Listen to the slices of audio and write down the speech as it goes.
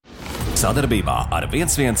Sadarbībā ar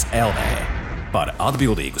 11 LV par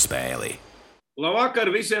atbildīgu spēli.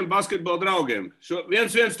 Labvakar visiem basketbola draugiem.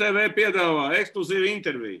 11 TV piedāvā ekskluzīvu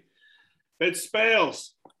interviju. Pēc spēles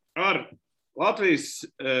ar Latvijas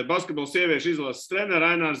basketbola sieviešu izlases treneru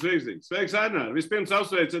Aināru Zvirziņu. Sveiks, Ainār! Vispirms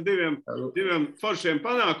apsveicu ar diviem foršiem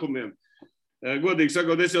panākumiem. Godīgi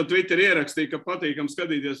sakot, es jau Twitter ierakstīju, ka patīkam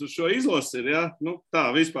skatīties uz šo izlasi. Ja?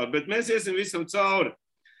 Tā vispār, bet mēs iesim visam cauri.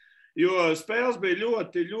 Jo spēles bija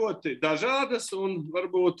ļoti, ļoti dažādas un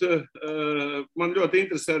varbūt man ļoti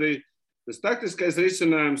interesē arī tas taktiskais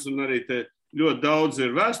risinājums un arī te ļoti daudz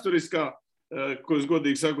ir vēsturiskā, ko es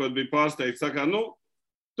godīgi sakot biju pārsteigts. Tā kā,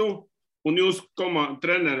 tu un jūsu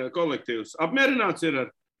trenera kolektīvs apmierināts ir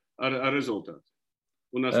ar rezultātu?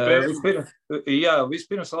 Un ar spēli?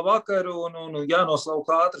 Vispirms labvakar un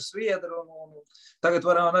jānoslauka ātri sviedri un tagad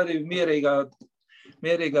varam arī mierīgā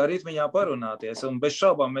ritmiņā parunāties. Un bez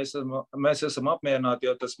šaubām mēs esam apmierināti,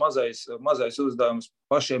 jo tas mazais uzdevums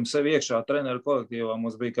pašiem sev iekšā treneru kolektīvā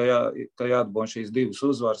mums bija, ka jāatbūn šīs divas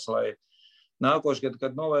uzvaras, lai nākošgad,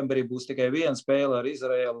 kad novembrī būs tikai viena spēle ar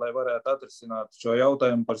Izraēlu, lai varētu atrisināt šo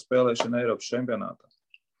jautājumu par spēlēšanu Eiropas čempionātā.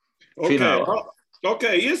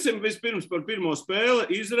 Iesim vispirms par pirmo spēli.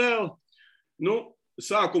 Izraēla,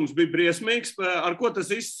 sākums bija briesmīgs. Ar ko tas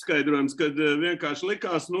izskaidrojums, kad vienkārši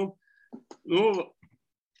likās,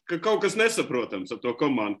 ka kaut kas nesaprotams ar to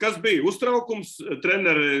komandu. Kas bija? Uztraukums,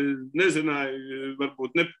 treneri nezināja,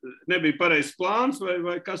 varbūt nebija pareizs plāns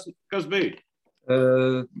vai kas bija?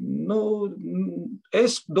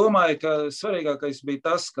 Es domāju, ka svarīgākais bija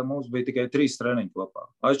tas, ka mums bija tikai 3 treniņi kopā.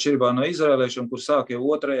 Atšķirībā no izrēliešiem, kur sāk jau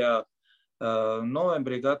 2.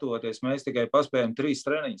 novembrī gatavoties, mēs tikai paspējām 3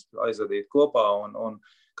 treniņus aizvadīt kopā un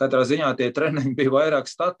katrā ziņā tie treniņi bija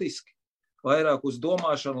vairāk statiski. Vairāk uz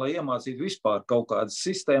domāšanu, lai iemācītu vispār kaut kādas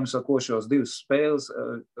sistēmas, ar ko šos 2 spēles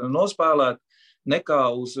nospēlēt, nekā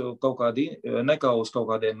uz kaut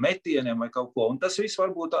kādiem metieniem vai kaut ko. Un tas viss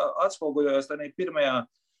varbūt atspoguļojās arī pirmajā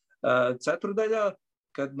ceturdaļā,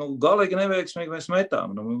 kad galīgi neveiksmīgi mēs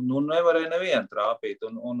metām. Nevarēja nevienu trāpīt.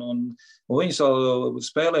 Un viņas vēl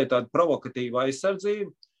spēlēja tādu provokatīvu aizsardzību,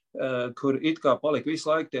 kur it kā palika visu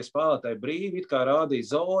laiku tie spēlētāji brīvi, it kā rādīja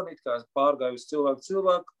zonu, it kā pārgāja uz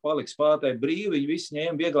cilvēku, palika spēlētāji brīvi, viņi visi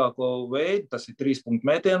ņēma vieglāko veidu, tas ir 3 punktu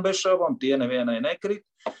metieni bez šaubām, tie nevienai nekrit.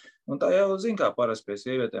 Un tā jau zin, kā parasti pie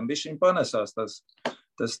sievietēm, bišķiņ panesās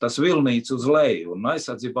tas vilnīts uz leju, un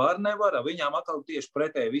aizsardzībā arī nevara, viņām atkal tieši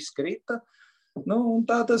pretēji viss krita, un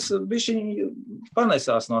tā tas bišķiņ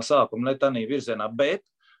panesās no sākuma, ne tādā virzienā, bet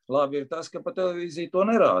labi ir tas, ka pa televīziju to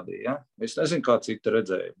nerādīja. Ja? Es nezinu, kā citi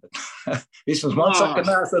redzēja, bet vismaz man saka, ka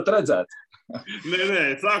neesat redzēts. Nē,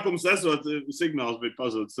 sākums esot, signāls bija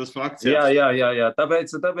pazudis, tas fakts. Jā.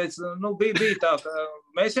 Tāpēc bija tā, ka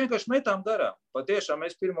mēs vienkārši metām garām. Patiešām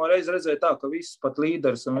es pirmo reizi redzēju tā, ka viss pat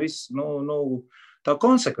līderis un viss, tā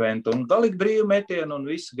konsekventi un galīgi brīvi metienu un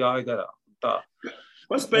viss gāja garām. Tā.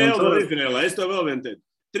 Pa spēli no Izraēlā, es to vēl vien teicu.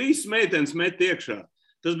 3 meitenes met iekšā.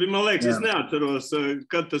 Tas bija, man liekas, es neatceros,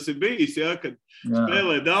 kad tas ir bijis, kad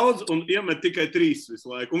spēlē daudz un iemet tikai 3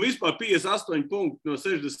 visu laiku. Un vispār 58 punkti no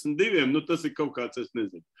 62, tas ir kaut kāds, es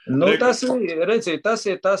nezinu. Tas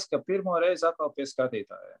ir tas, ka pirmo reizi atkal pie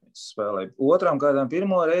skatītājiem spēlē. Otram kādām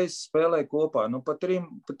pirmo reizi spēlē kopā. Pa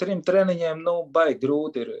 3 treniņiem, baigi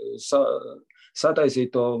grūti ir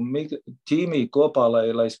sataisīt to ķīmiju kopā,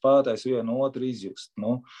 lai spēlētājs vienu otru izjust.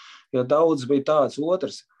 Jo daudz bija tāds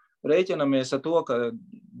otrs. Rēķinamies ar to, ka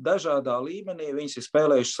dažādā līmenī viņas ir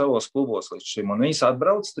spēlējuši savos klubos līdz šim. Un viņas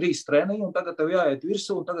atbrauc 3 treniņi, un tagad tev jāiet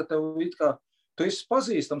virsū, un tagad tev tu esi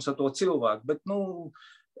pazīstams ar to cilvēku, bet,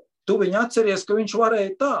 tu viņu atceries, ka viņš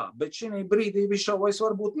varēja tā, bet šī brīdī viņš jau vairs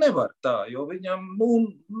varbūt nevar tā, jo viņam,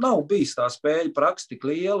 nav bijis tā spēļu praksa tik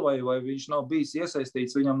liela, vai viņš nav bijis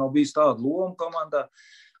iesaistīts, viņam nav bijis tāda loma komandā.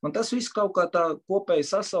 Un tas viss kaut kā tā kopēji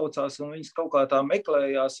sasaucās, un viņas kaut kā tā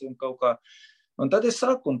meklējās, un kaut kā. Un tad es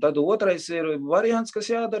saku, un tad otrais ir variants, kas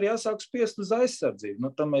jādara, jāsāk spiest uz aizsardzību.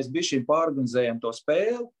 Tad mēs bišķiņ pārorganizējam to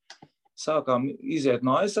spēli, sākām iziet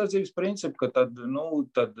no aizsardzības principu, ka tad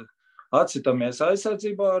atsitamies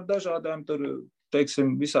aizsardzībā ar dažādām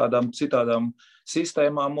visādām citādām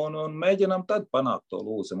sistēmām un mēģinām tad panākt to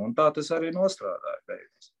lūzumu. Un tā tas arī nostrādāja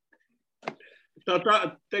beigās.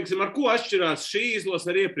 Ar ko atšķirās šī izlase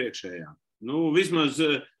ar iepriekšējām? Vismaz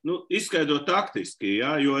izskaidrot taktiski,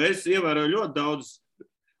 jo es ievēroju ļoti daudz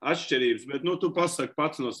atšķirības, bet tu pasaki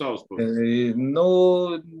pats no savas puses.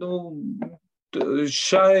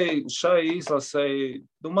 Šai izlasei,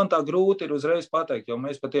 man tā grūti ir uzreiz pateikt, jo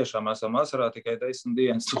mēs patiešām esam vasarā tikai 10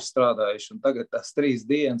 dienas strādājuši, un tagad tās 3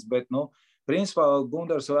 dienas, bet, principā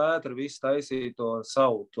Gundars Vētra viss taisīja to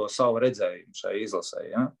savu redzējumu šai izlasei,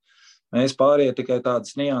 ja? Mēs pārējie tikai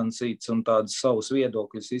tādas niansītas un tādas savus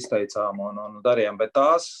viedokļus izteicām un darījām, bet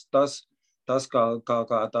tas kā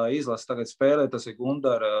tā izlase tagad spēlē, tas ir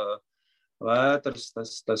Gundara Vētras,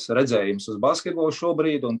 tas redzējums uz basketbolu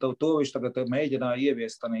šobrīd, un to viņš tagad mēģināja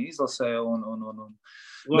ieviest tādā izlasē, un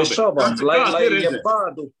bez šaubām,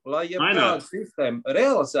 lai jebkādu sistēmu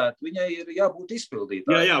realizētu, viņai ir jābūt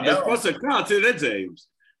izpildītājai. Jā, bet pasaka, kāds ir redzējums?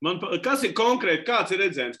 Kas ir konkrēti, kāds ir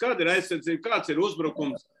redzējums? Kāda ir aizsardzība, kāds ir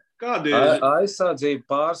uzbrukums? Aizsardzību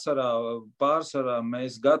pārsvarā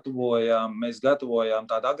mēs gatavojām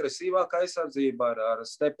tādu agresīvāku aizsardzību ar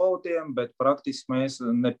stepautiem, bet praktiski mēs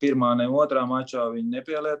ne pirmā, ne otrā mačā viņu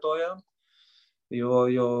nepielietojām, jo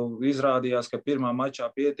izrādījās, ka pirmā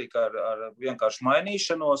mačā pietika ar vienkārši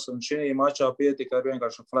mainīšanos, un šī mačā pietika ar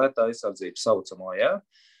vienkārši fleta aizsardzību saucamo, ja?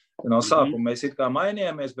 No sākuma mēs it kā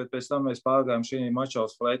mainījāmies, bet pēc tam mēs pārgājām šī mačā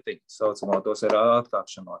uz fletiņu, saucamo, tos ir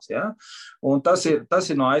atkāpšanos, ja? Un tas ir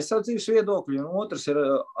no aizsardzības viedokļa, un otrs ir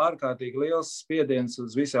ārkārtīgi liels spiediens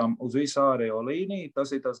uz visu ārējo līniju,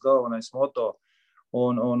 tas ir tas galvenais moto.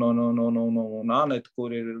 Un Aneta,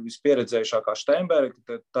 kur ir vispieredzējušākā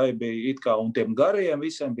Steinberga, tai bija it kā, un tiem gariem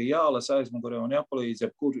visiem bija jālas aizmugurē un jāpalīdz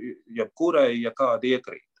jebkurai, ja kādi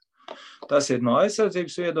iekrīt. Tas ir no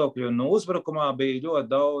aizsardzības viedokļa, un no uzbrukumā bija ļoti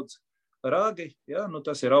daudz ragi, ja,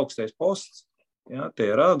 tas ir augstais posts, ja, tie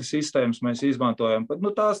ragu sistēmas mēs izmantojam, bet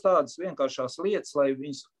tās tādas vienkāršās lietas, lai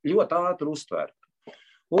viņas ļoti ātri uztvertu.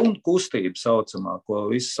 Un kustība saucamā, ko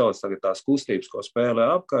visi sauc tagad tās kustības, ko spēlē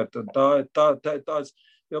apkārt, tāds,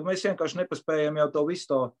 jo mēs vienkārši nepaspējam jau to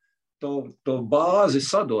visu to bāzi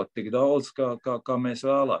sadot tik daudz, kā mēs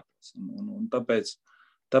vēlētos, un tāpēc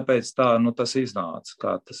tā, tas iznāca,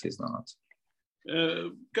 kā tas iznāca.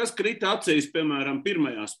 Kas krita acīs, piemēram,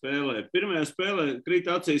 pirmajā spēlē? Pirmajā spēlē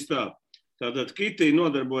krita acīs tā. Tātad Kitī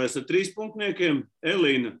nodarbojas ar 3 punktniekiem,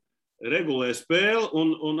 Elīna regulē spēli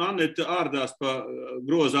un Aneta ārdās pa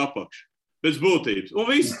groza apakšu. Pēc būtības. Un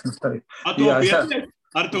viss.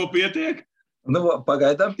 Ar to pietiek?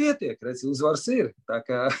 Pagaidām pietiek, redz, uzvars ir. Tā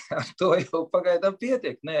kā ar to jau pagaidām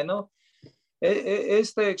pietiek. Nē,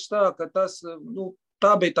 es teikšu tā, ka tas,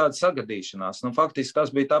 tā bija tāda sagadīšanās. Faktiski tas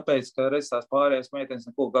bija tāpēc, ka redz tās pārējās meitenes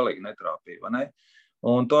neko galīgi netrāpīja, vai ne?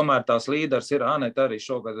 Un tomēr tās līderis ir Aneta arī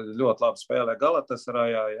šogad ļoti labi spēlē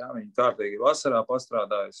Galatasarajā, ja? Viņa kārtīgi vasarā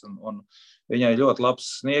pastrādājas un viņai ļoti labs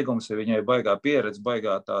sniegums, viņai baigā pieredze,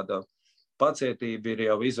 baigā tāda pacietība ir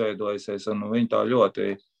jau izveidojusies un viņa tā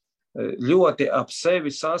ļoti ap sevi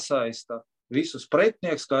sasaista visus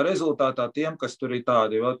pretnieks, kā rezultātā tiem, kas tur ir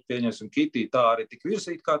tādi, pieņemsim, Kitī, tā arī tik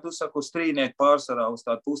virsīt, kā tu saki, uz trīnieku pārsvarā, uz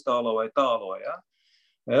tādu pustālo vai tālo, ja?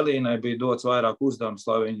 Elīnai bija dots vairāk uzdevums,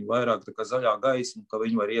 lai viņi vairāk tā kā zaļā gaisma, ka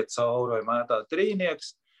viņi var iet cauri vai mētāt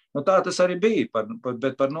trīnieks. Tā tas arī bija,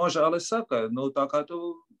 bet par nožēlu es saku, tā kā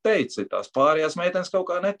tu teici, tās pārējās meitenes kaut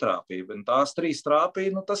kā netrāpīja, bet tās 3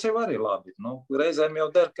 trāpīja, tas jau arī labi. Reizēm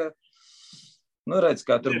jau der, ka redz,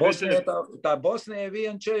 kā tur Bosnijā, tā Bosnijā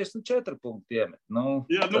 1,44 punkti iemet.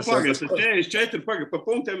 Pagaid, 44, pa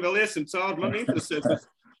punktiem vēl iesim cauri. Man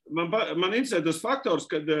interesē tas faktors,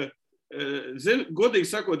 kad, godīgi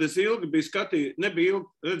sakot, es nebija ilgi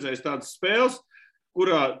redzējis tādas spēles,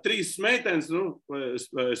 kurā 3 meitenes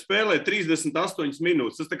spēlē 38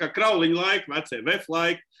 minūtes. Tas tā kā krauliņa laika vecē, VF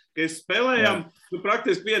laika, ka es spēlējām,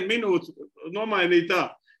 praktiski 1 minūtu nomainīja tā.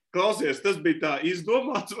 Klausies, tas bija tā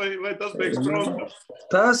izdomāts vai tas bija eksprompts?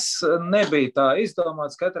 Tas nebija tā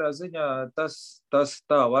izdomāts. Katrā ziņā tas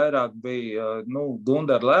tā vairāk bija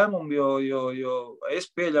Gundara lēmumu, jo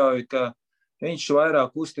es pieļauju, ka viņš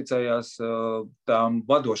vairāk uzticējās tām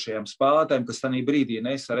vadošajām spēlētājiem, kas tādā brīdī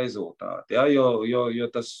nesa rezultāti. Ja? Jo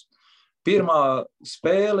tas pirmā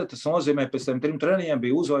spēle, tas nozīmē pēc tiem 3 treniņiem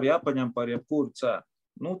bija uzvari jāpaņem par jebkuru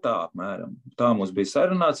cenu. Tā apmēram. Tā mums bija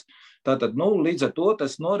sarunāts. Tātad, līdz ar to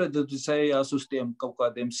tas noreducējās uz tiem kaut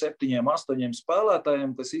kādiem 7, 8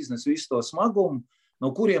 spēlētājiem, kas iznes visu to smagumu,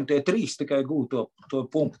 no kuriem tie 3 tikai gūtu to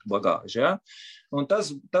punktu bagāžu. Ja? Un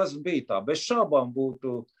tas bija tā. Bez šaubām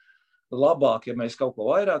būtu labāk, ja mēs kaut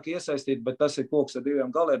ko vairāk iesaistītu, bet tas ir koks ar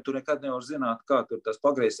 2 galiem. Tu nekad nevar zināt, kā tur tas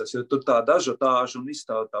pagrieztas, jo tur tā dažotāža un viss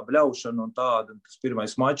tā bļaušana un tāda. Tas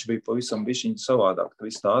pirmais mačs bija pavisam bišķiņ savādāk,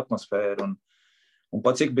 viss tā atmosfēra un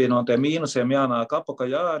pat cik bija no tiem mīnusiem jānāk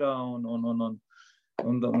apakaļ ārā un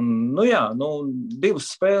 2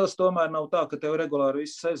 spēles tomēr nav tā, ka tev regulāri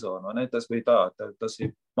visu sezonu, vai ne? Tas bija tā, tas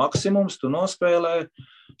ir maksimums, tu nospēlē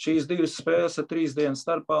šīs 2 spēles ar 3 dienu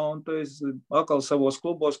starpā un tu esi atkal savos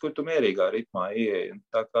klubos, kur tu mierīgā ritmā ieeji.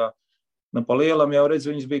 Tā kā, pa lielam jau redz,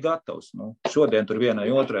 viņas bija gatavs. Šodien tur vienai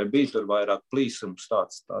otrai bija tur vairāk plīsums,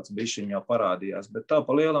 tāds bišķiņ jau parādījās, bet tā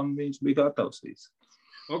pa lielam viņas bija gatavs visu.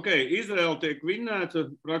 Ok, Izraela tiek vinnēta,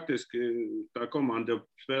 praktiski tā komanda jau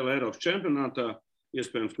spēlē Eiropas čempionātā.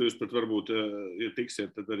 Iespējams, ka jūs pat varbūt, ja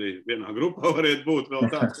tiksiet, tad arī vienā grupā varētu būt vēl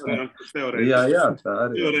tāds variants,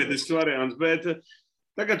 teorētisks variants. Bet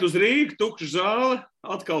tagad uz Rīgu, tukša zāle,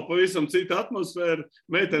 atkal pavisam cita atmosfēra,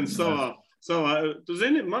 meitenes savā. Tu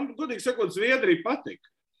zini, man, godīgi sakot, Zviedrija patika.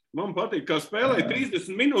 Man patīk, kā spēlēja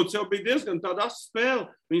 30 minūtes, jau bija diezgan tāda asa spēle.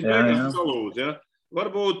 Viņas beigās salūdz, ja.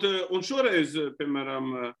 Varbūt, un šoreiz,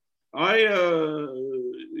 piemēram, Aija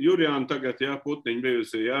Jurjāna tagad, Putniņa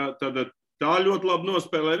bijusi, tad tā ļoti labi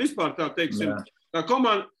nospēlē vispār, tā teiksim. Tā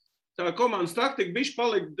komandas taktika bišķi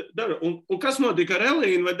palika dara. Un kas notika ar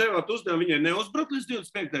Elīnu, vai devāt uzdevumu viņai neuzbrukt līdz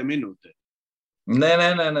 25. minūtē? Nē.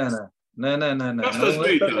 Kas tas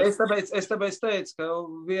bija? Es tāpēc teicu, ka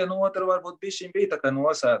viena otra varbūt bišķiņ bija tā kā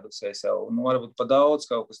nosēdusies jau, un varbūt pa daudz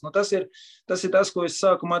kaut kas. Tas ir tas, ko es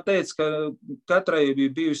sākumā teicu, ka katrai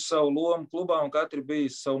bija bijusi savu lomu klubā, un katrai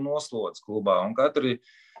bija savu noslodzi klubā, un katrai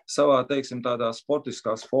savā, teiksim, tādā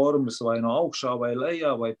sportiskās formas, vai no augšā, vai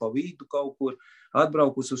lejā, vai pa vidu kaut kur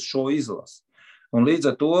atbraukus uz šo izlasi. Un līdz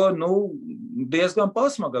ar to, diezgan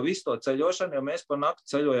pasmaga visu to ceļošanu, jo mēs pa nakti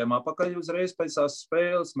ceļojam apakaļ uzreiz pēc tās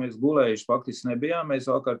spēles, mēs gulējuši faktiski nebijām, mēs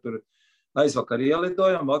aizvakar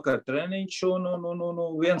ielidojam, vakar treniņš un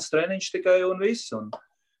viens treniņš tikai un viss. Un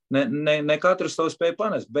ne katrs to spēja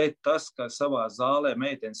panest, bet tas, ka savā zālē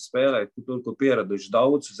meitenes spēlē, tur, kur pieraduši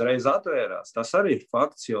daudz, uzreiz atvērās, tas arī ir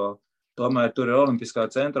fakts, jo tomēr tur ir Olimpiskā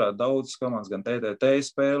centrā daudz komandas, gan TTT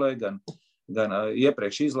spēlē, gan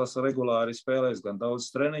iepriekš izlasa regulāri spēlēs, gan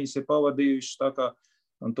daudz treniņus ir pavadījuši, tā kā,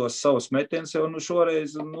 un tos savus metienus jau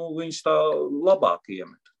šoreiz, viņus tā labāk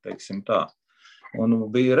iemet, teiksim tā.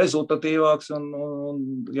 Un bija rezultatīvāks un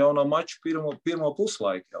jau no maču pirmo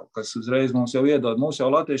puslaiku jau, kas uzreiz mums jau iedod, mums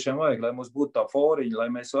jau latviešiem vajag, lai mums būtu tā foriņa,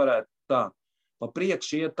 lai mēs varētu tā pa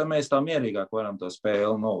priekšu iet, tad mēs tā mierīgāk varam to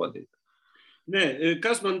spēli novadīt. Nē,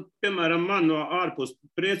 kas man, piemēram, no ārpus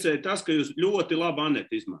priecēja tas, ka jūs ļoti labi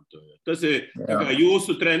Anetu izmantojat. Tas ir kā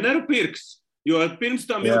jūsu treneru pirks, jo pirms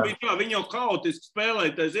tam jau bija tā, viņi jau haotiski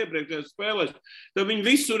spēlēja tais iepriekšējās spēlēs, tad viņi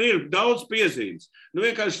visur ir daudz piezīmes.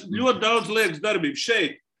 Vienkārši ļoti daudz liekas darbības.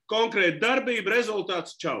 Šeit konkrēti darbība,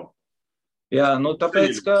 rezultāts čau. Jā,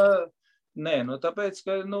 tāpēc, ka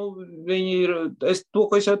viņi ir, to,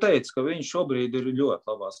 ko es jau teicu, ka viņi šobrīd ir ļoti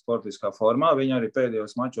labā sportiskā formā. Viņi arī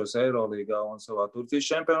pēdējos mačos Eirolīgā un savā Turcijas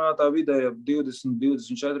čempionātā vidēja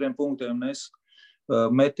 20-24 punktiem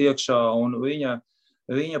met iekšā, un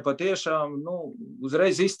viņa patiešām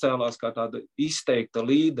uzreiz izcēlās kā tāda izteikta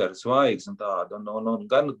līdera zvaigzne tāda, un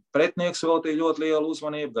gan pretnieks veltīja ļoti lielu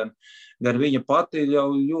uzmanību, gan viņa pati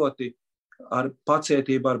jau ļoti ar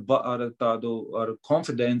pacietību, ar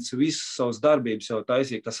konfidenci visas savas darbības jau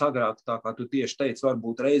taisīja, kas agrāk, tā kā tu tieši teici,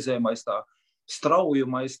 varbūt reizēm aiz tā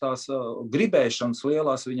straujuma, aiz tās gribēšanas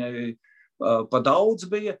lielās viņai pa daudz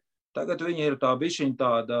bija. Tagad viņa ir tā bišķiņa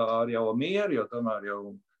tāda ar jau mieru, jo tomēr jau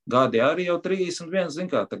gadi arī jau 31, zin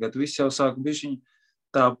kā, tagad viss jau sāk bišķiņa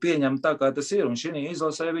tā pieņemt tā, kā tas ir, un šī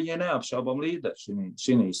izlasē viņa neapšaubam līderi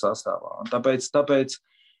šī sastāvā. Un tāpēc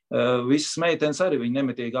visas meitenes arī viņi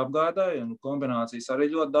nemitīgi apgādāja, un kombinācijas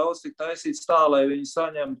arī ļoti daudz tik taisīts tā, lai viņi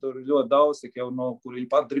saņem tur ļoti daudz, tik jau kur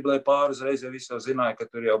viņi pat driblēja pāri uzreiz, jo visi jau zināja,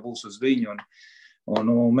 ka tur jau būs uz viņu, un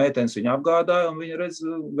meitenes viņi apgādāja, un viņi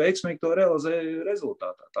veiksmīgi to realizēja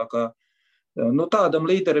rezultātā. Tā kā, tādam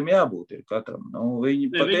līderim jābūt ir katram.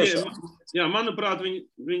 Manuprāt,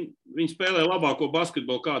 viņi spēlē labāko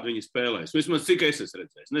basketbolu, kādu viņi spēlēs. Vismaz cik es esmu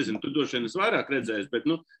redzējis. Nezinu, tu droši vien esi vairāk redzējis, bet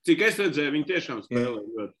cik es redzēju, viņi tiešām spēlē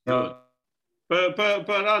ļoti.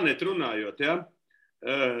 Par Anetu runājot,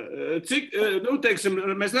 cik, teiksim,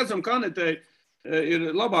 mēs redzam, ka Anetei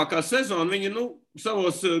ir labākā sezona, viņa,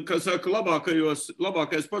 savos, kā saka,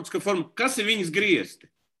 labākais sportiskā forma. Kas ir viņas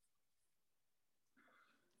griezti?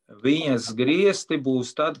 Viņas griezti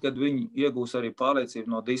būs tad, kad viņi iegūs arī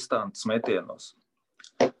pārliecību no distances metienos.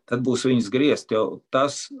 Tad būs viņas griezti, jo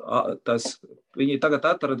viņi tagad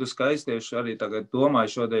atradusi, ka aiztieši arī tagad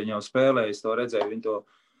domāju, šodien jau spēlējas, to redzēju, viņi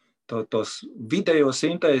tos video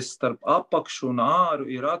sintēzes starp apakšu un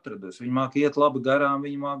āru ir atradusi. Viņi māk iet labi garām,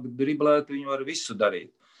 viņi māk driblēt, viņi var visu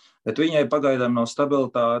darīt. Bet viņai pagaidām nav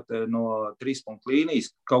stabilitāte no 3-punktu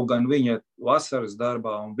līnijas, kaut gan viņa vasaras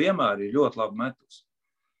darbā un vienmēr ir ļoti labi metus.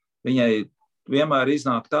 Viņai vienmēr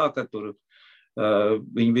iznāk tā, ka tur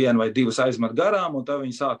viņi vienu vai divus aizmet garām, un tad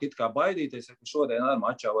viņi sāk it kā baidīties, ka šodien ar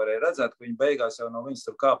mačā varēja redzēt, ka viņi beigās jau no viņas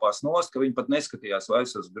tur kāpās nost, ka viņi pat neskatījās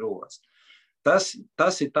vairs uz grūvas. Tas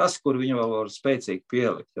ir tas, kur viņi vēl var spēcīgi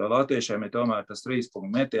pielikt, jo latviešiem ir tomēr tas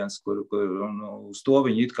 3-punktu metiens, kur uz to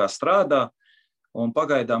viņi it kā strādā, un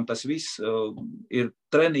pagaidām tas viss ir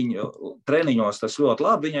treniņos, tas ļoti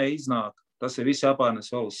labi viņai iznāk. Tas ir viss jāpārnes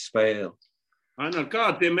vēl uz spēli. Ainar,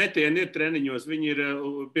 kādi tie metieni ir treniņos? Viņi ir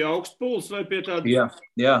pie augsta pulsa vai pie tāda?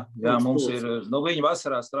 Jā, mums ir, viņi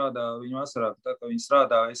vasarā strādā, tā kā viņi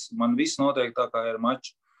strādā, man viss noteikti tā kā ir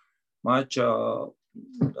mača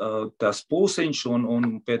tas pulsiņš,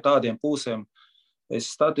 un pie tādiem pulsiem es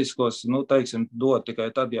statiskos, teiksim, dod tikai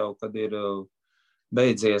tad jau, kad ir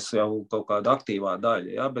beidzies jau kaut kāda aktīvā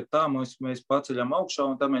daļa, ja? Bet tā mēs paceļam augšā,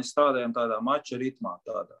 un tā mēs strādājam tādā mača ritmā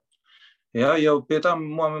tādā. Ja, jau pie tam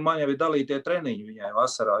man jau ir dalītie treniņi viņai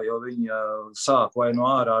vasarā, jo viņa sāk vai no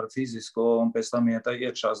ārā ar fizisko un pēc tam iet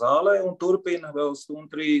iekšā zālē un turpina vēl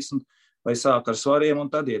 1:30 vai sāk ar svariem un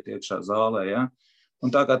tad iet iekšā zālē. Ja. Un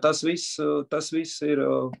tā kā tas viss ir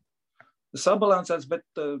sabalansēts, bet,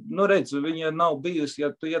 redz, viņa nav bijusi,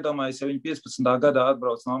 ja tu iedomājies, ja viņa 15. gadā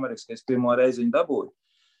atbrauc no Amerikas, ka es pirmo reizi viņu dabūju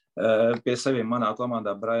pie saviem manā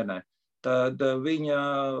komandā Brainē. Tad viņa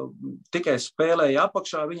tikai spēlēja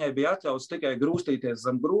apakšā, viņai bija atļauts tikai grūstīties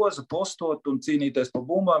zem groza, postot un cīnīties pa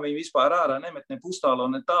bumbām. Viņa vispār ārā nemet ne pustālo,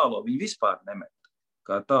 ne tālo. Viņa vispār nemet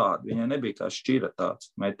kā tāda. Viņai nebija kā šķira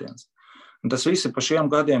tāds metiens. Un tas viss ir pa šiem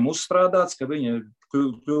gadiem uzstrādāts, ka viņa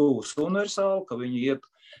kļūst universāli, ka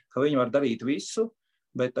viņa var darīt visu.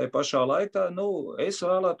 Bet tai pašā laikā, es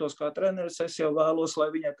vēlētos kā treneris, es jau vēlos, lai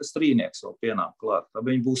viņai tas trīnieks vēl pienāk klāt. Tad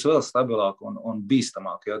viņa būs vēl stabilāk un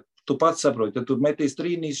bīstamāk. Ja tu pats saproti, ja tu metīs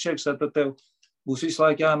trīnīs šekšā, tad tev būs visu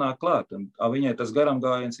laiku jānāk klāt. Un viņai tas garam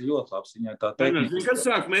gājiens ir ļoti labs. Viņai tā tehnika. Kad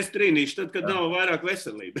sāk mest trīnīši, tad, kad nav vairāk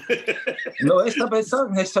veselība. Es tāpēc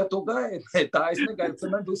saku, es ar to gaidu. Tā es negaidu, ka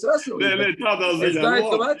man būs veselība. Nē, tādā ziņā. Es gaidu,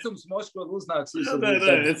 ka vecums moškot uznāks.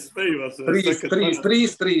 Es spējos.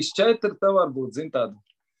 3, 4, tā varbūt,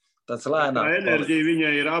 tāds lēnāk. Tā enerģija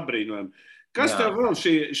viņai ir apbrīnojama. Kas tev vēl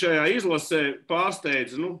šajā izlasē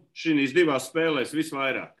pārsteidz, šīs 2 spēlēs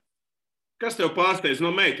visvairāk? Kas tev pārsteidz no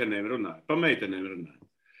meitenēm runāja? Pa meitenēm runāja?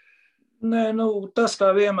 Nē, tas kā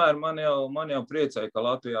vienmēr man jau priecēja, ka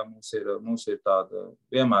Latvijā mums ir tāda,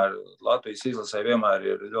 vienmēr Latvijas izlasē vienmēr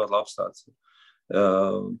ir ļoti labs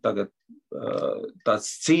tāds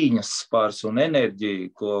cīņas spārs un enerģija,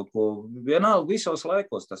 ko vienalga visos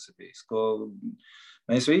laikos tas ir bijis, ko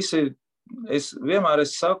mēs visi, es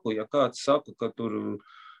saku, ja kāds saka, ka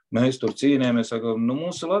mēs tur cīnāmies,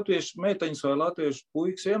 mūsu latviešu meiteņas vai latviešu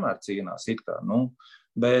puikas vienmēr cīnās it kā,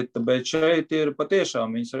 bet šeit ir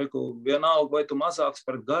patiešām, viņas vienalga, vai tu mazāks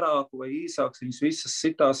par garāku vai īsāks, viņas visas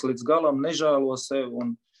sitās līdz galam, nežēlo sev,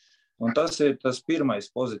 un tas ir tas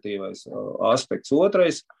pirmais pozitīvais aspekts.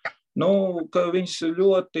 Otrais, ka viņas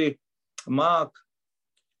ļoti māk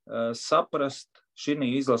saprast šī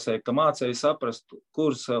izlasē, ka mācēja saprast,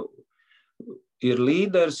 kurš ir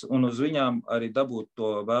līderis un uz viņām arī dabūt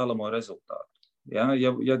to vēlamo rezultātu. Ja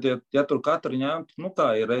tur katru ņemt, kā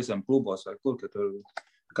ir reizēm klubos vai kur, ka tur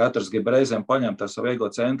katrs grib reizēm paņemt ar savu ego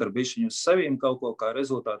centru bišķiņu uz sevīm kaut ko, kā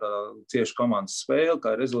rezultātā cieši komandas spēle,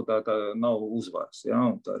 kā rezultātā nav uzvars,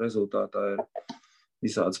 kā rezultātā ir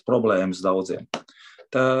visādas problēmas daudziem.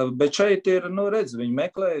 Bet šeit ir, redz, viņi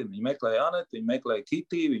meklē Anetu, viņi meklē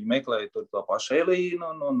Kitī, viņi meklē tur to pašu Elīnu,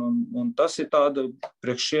 un tas ir tāda,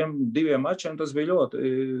 priekš šiem 2 mačiem tas bija ļoti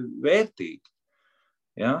vērtīgi.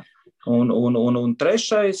 Ja? Un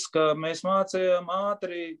trešais, ka mēs mācījām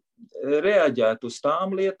ātri reaģēt uz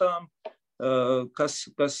tām lietām,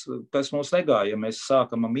 kas mums negāja. Ja mēs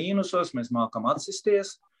sākam mīnusos, mēs mākam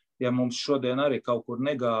atsisties. Ja mums šodien arī kaut kur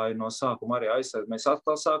negāja no sākuma arī aizsardz, mēs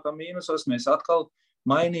atkal sākam mīnusos, mēs atkal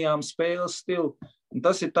mainījām spēles stilu. Un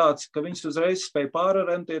tas ir tāds, ka viņas uzreiz spēja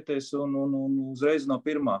pārorientēties un uzreiz no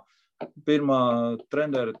pirmā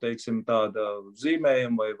trendera, teiksim, tāda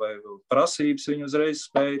zīmējuma vai prasības viņi uzreiz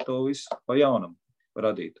spēja to visu pa jaunam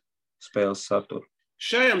radīt spēles saturu.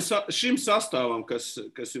 Šim sastāvam, kas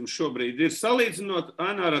jums šobrīd ir, salīdzinot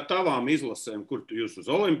ar tavām izlasēm, kur jūs uz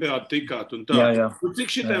olimpiādu tikāt un tā, cik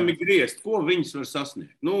šitiem ir griezt, ko viņas var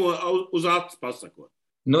sasniegt? Uz acis pasakot.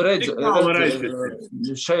 Redz,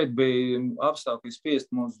 šeit bija apstākļi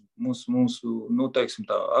spiest mūsu, teiksim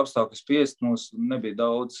tā, apstākļi spiest mūs, nebija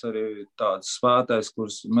daudz arī tāds spētājs,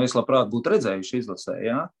 kurus mēs labprāt būtu redzējuši izlasē,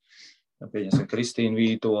 Pieņemsim Kristīnu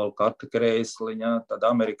Vītolu, Kata Krēsliņa, tad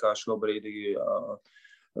Amerikā šobrīd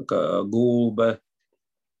Gulbe,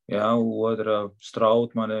 otra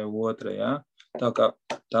Strautmane, Tā kā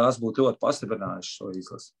tās būtu ļoti pastiprinājuši šo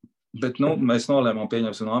izlasi. Bet, mēs nolēmām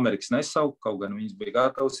pieņemsim no Amerikas nesaukt, kaut gan viņas bija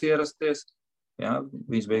gatavs ierasties,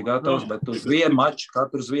 viņas bija gatavs, bet uz vienu maču,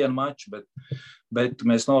 katru uz vienu maču, bet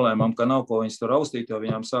mēs nolēmām, ka nav ko viņas tur raustīt, jo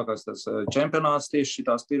viņām sākās tas čempionāts tieši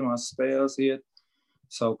šitās pirmās spēles iet.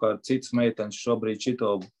 Savukārt cits meitenes šobrīd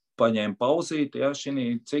šito paņēma pauzīt,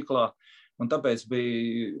 šī ciklā, un tāpēc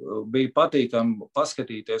bija patīkami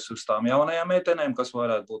paskatīties uz tām jaunajām meitenēm, kas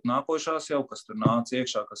varētu būt nākošās jau, kas tur nāca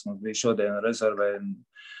iekšā, kas mums bija šodien rezervē,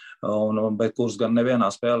 bet kuras gan nevienā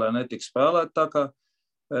spēlē netika spēlēt, tā kā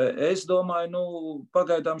es domāju,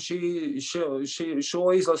 pagaidām šo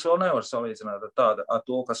izlasu vēl nevar salīdzināt ar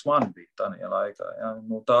to, kas man bija tajā laikā. Ja?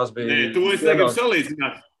 Tās bija... Nē, to es negribu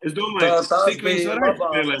salīdzināt. Es domāju, cik viņas var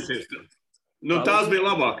aizspēlēties. Tās bija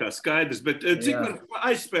labākās, skaidrs, bet cik var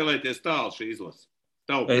aizspēlēties tālu šī izlase?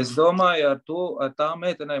 Es domāju, ar tām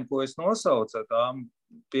meitenēm, ko es nosaucu,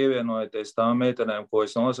 pievienojoties tām meitenēm, ko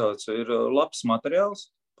es nosaucu, ir labs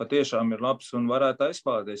materiāls. Patiešām ir labs un varētu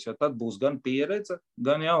aizspēlēties, jo tad būs gan pieredze,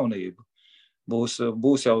 gan jaunība. Būs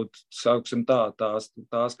jau, sauksim tās,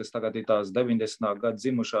 kas tagad ir tās 90. gadu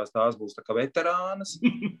dzimušās, tās būs tā kā veterānas,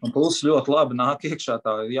 un plus ļoti labi nāk iekšā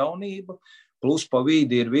tā jaunība, plus pa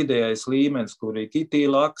vidi ir vidējais līmenis, kur ir Kitī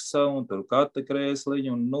Laksa un tur Kata Krēsliņa,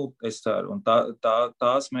 un, es ceru, un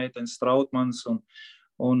tās meitenes Strautmans,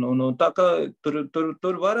 un tā kā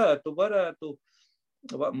tur varētu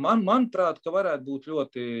Manuprāt, ka varētu būt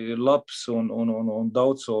ļoti labs un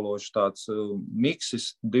daudzsološs tāds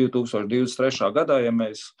miksis 2023. gadā, ja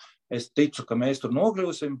es ticu, ka mēs tur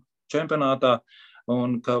nokļūsim čempionātā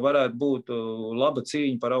un ka varētu būt laba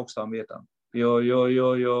cīņa par augstām vietām. Jo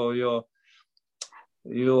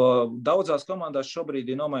daudzās komandās šobrīd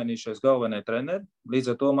ir nomainījušies galvenie treneri,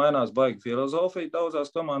 līdz ar to mainās baigi filozofija daudzās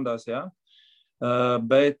komandās, jā.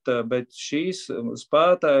 Bet šīs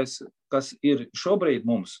spēlētājas, kas ir šobrīd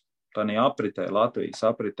mums, tādā apritē, Latvijas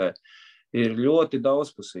apritē, ir ļoti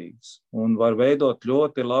daudzpusīgas un var veidot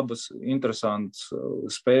ļoti labas, interesantas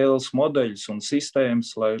spēles modeļus un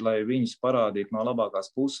sistēmas, lai viņas parādītu no labākās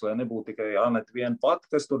puses, lai nebūtu tikai Aneta viena pati,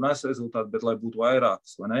 kas tur nes rezultātu, bet lai būtu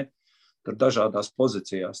vairākas, vai ne? Tur dažādās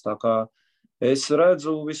pozīcijās. Tā kā es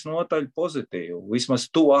redzu visnotaļ pozitīvu, vismaz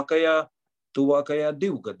tuvākajā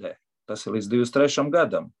 2 gadē. Tas ir līdz 23.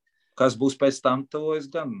 gadam. Kas būs pēc tam, to es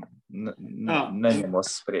gan neņemos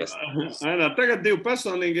spriest. Tagad 2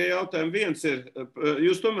 personīgie jautājumi. Viens ir,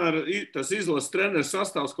 jūs tomēr, tas izlases treneris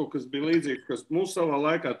sastāvs kaut kas bija līdzīgs, kas mūsu savā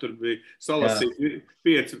laikā tur bija salasīt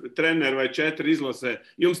 5 treneri vai 4 izlasē.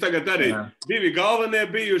 Jums tagad arī 2 galvenie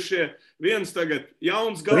bijušie, viens tagad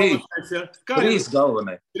jauns galvenais. 3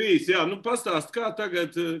 galvenie. 3, jā. Pastāst,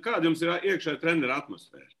 kāda jums ir iekšē trenera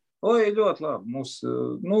atmosfēra? Ļoti labi. Mums,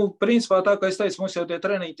 principā tā, kā es teicu, mums jau tie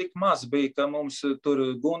treniņi tik maz bija, ka mums tur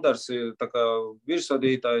Gundars ir tā kā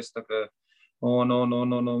virsvadītājs, tā kā, un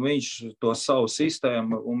viņš to savu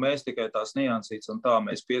sistēmu, un mēs tikai tās niansītas, un tā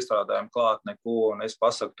mēs piestrādājam klāt neko, un es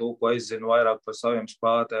pasaku to, ko es zinu vairāk par saviem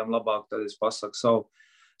spēlētājiem, labāk tad es pasaku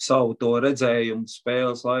savu to redzējumu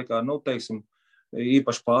spēles laikā, teiksim,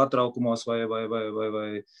 īpaši pārtraukumos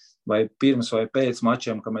vai pirms vai pēc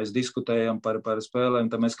mačiem, ka mēs diskutējam par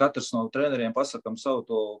spēlēm, tad mēs katrs no treneriem pasakam savu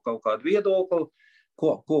to kaut kādu viedokli,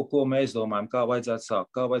 ko mēs domājam, kā vajadzētu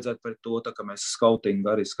sākt, kā vajadzētu pret to, tā kā mēs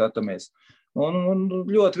skautingu arī skatāmies. Un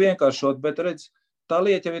ļoti vienkāršot, bet redz, tā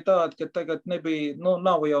lieta jau ir tāda, ka tagad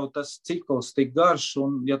nav jau tas cikls tik garš,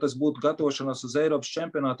 un ja tas būtu gatavošanās uz Eiropas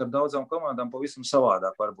čempionātu ar daudzām komandām, pavisam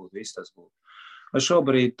savādāk varbūt viss tas būtu.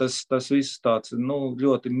 Šobrīd tas viss tāds,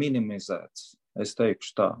 ļoti minimizēts, es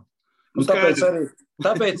teikšu tā. Un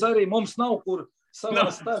tāpēc arī mums nav kur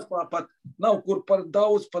savā starpā nav kur par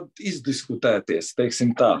daudz pat izdiskutēties,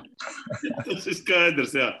 teiksim tā. Tas ir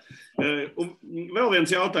skaidrs, jā. Un vēl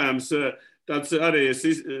viens jautājums, tāds arī es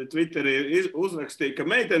Twitterī uzrakstīju, ka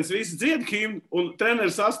meitenes visi dzied himnu un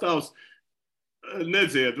treneris sastāvs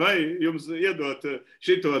nedzied. Vai jums iedot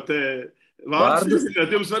šito te vārdus?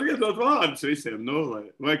 Jums var iedot vārdus visiem,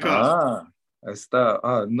 vai kā?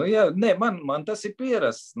 Man tas ir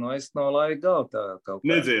pierasts, es no laika galtā kaut kā.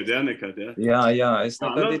 Nedzied, jā, nekad, jā? Jā, es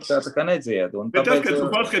nekad tā kā nedziedu. Bet tad, kad tu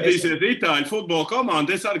paskatīsies Itāļu futbola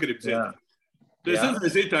komandu, es arī gribu dziedāt. Tu esi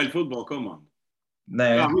redzējis Itāļu futbola komandu?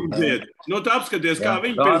 Nē. Kā viņi dzied? Tu apskaties, kā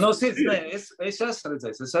viņi... Es esmu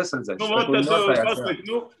redzējis.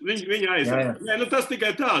 Viņi aizsaka. Nē, tas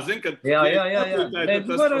tikai tā, zin, kad... Jā.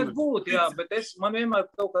 Varētu būt, jā, bet man vienmēr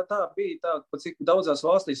kaut kā tā bija tā, cik daudzās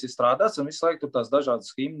valstīs ir strādāts un visu laiku tur tās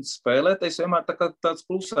dažādas himnas spēlēt, es vienmēr tāds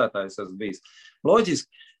klusētājs esmu bijis. Loģiski,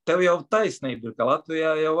 tev jau taisnība ir, ka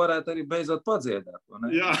Latvijā jau varētu arī beidzot padziedāt.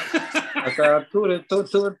 Jā.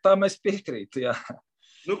 Tur tā mēs piekrīt, jā.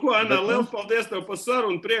 Ko, Anna, liels paldies tev par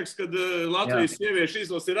sarunu. Prieks, kad Latvijas sieviešu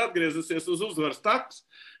izlase ir atgriezusies uz uzvaras takas.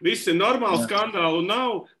 Viss ir normāli, skandālu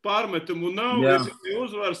nav, pārmetumu nav, visi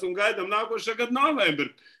uzvaras un gaidām nākošā gada novembri.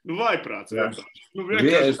 Vaiprāts.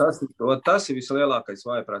 Tas ir vislielākais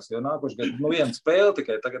vaiprāts, jo nākošais gads, viena spēle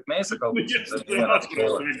tikai, tagad mēs atkal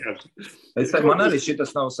man arī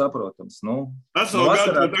šitas nav saprotams. Tas vēl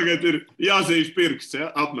gadu tagad ir jāzīš pirksts,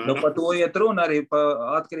 apmēram. Par to iet runa arī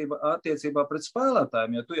attiecībā pret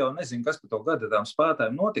spēlētājiem, jo tu jau nezini, kas par to gadām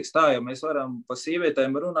spēlētājiem notiks. Tā jau mēs varam pa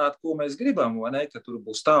sīvietēm runāt, ko mēs gribam, vai ne, ka tur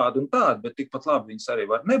būs tāda un tāda, bet tikpat labi viņas arī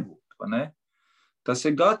var nebūt, vai ne? Tas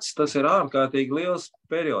ir gads, tas ir ārkārtīgi liels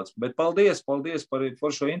periods, bet paldies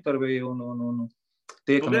par šo interviju un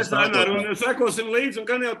tiekamies nākamā. Un sekosim līdzi, un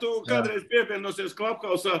gan jau tu kādreiz pievienosies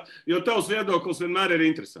Klaphausā, jo tavs viedoklis vienmēr ir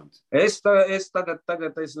interesants. Es tagad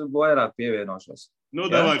vairāk pievienošos.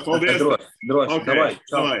 Davai, paldies. Droši, okay.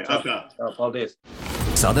 Davai. Paldies.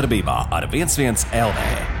 Sadarbībā ar 11 LV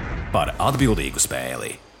par atbildīgu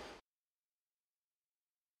spēli.